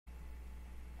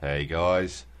Hey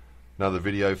guys, another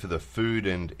video for the food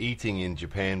and eating in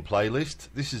Japan playlist.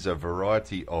 This is a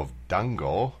variety of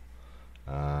dango,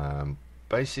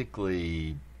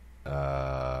 basically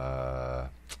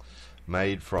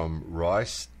made from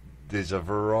rice. There's a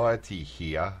variety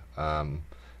here.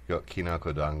 Got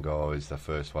kinako dango is the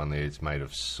first one there. It's made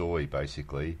of soy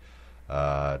basically.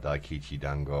 Daikichi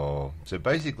dango. So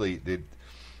basically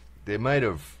they're made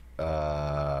of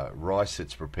rice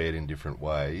that's prepared in different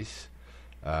ways.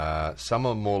 Some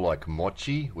are more like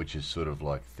mochi, which is sort of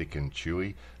like thick and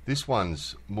chewy. This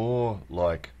one's more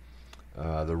like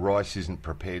the rice isn't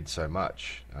prepared so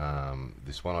much.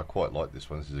 This one I quite like. This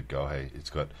one, this is a gohei.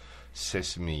 It's got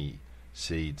sesame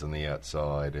seeds on the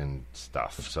outside and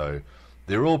stuff. So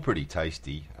they're all pretty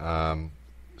tasty.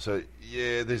 So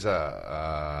yeah, there's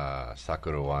a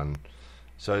sakura one.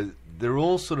 So they're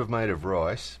all sort of made of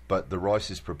rice, but the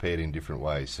rice is prepared in different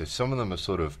ways. So some of them are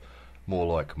sort of more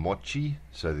like mochi,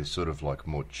 so they're sort of like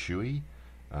more chewy,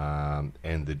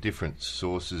 and the different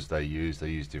sauces they use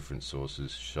different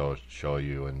sauces,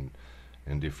 shoyu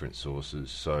and different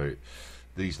sauces. So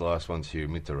these last ones here,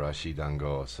 mitarashi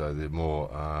dango, so they're more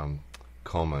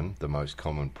common, the most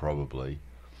common probably,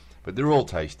 but they're all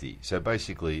tasty. So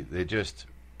basically they're just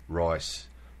rice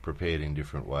prepared in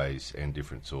different ways and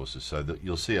different sauces, so that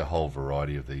you'll see a whole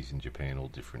variety of these in Japan, all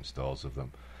different styles of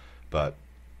them, but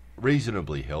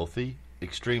reasonably healthy,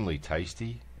 extremely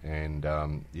tasty, and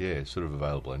yeah, sort of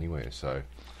available anywhere. So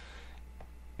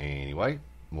anyway,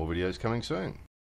 more videos coming soon.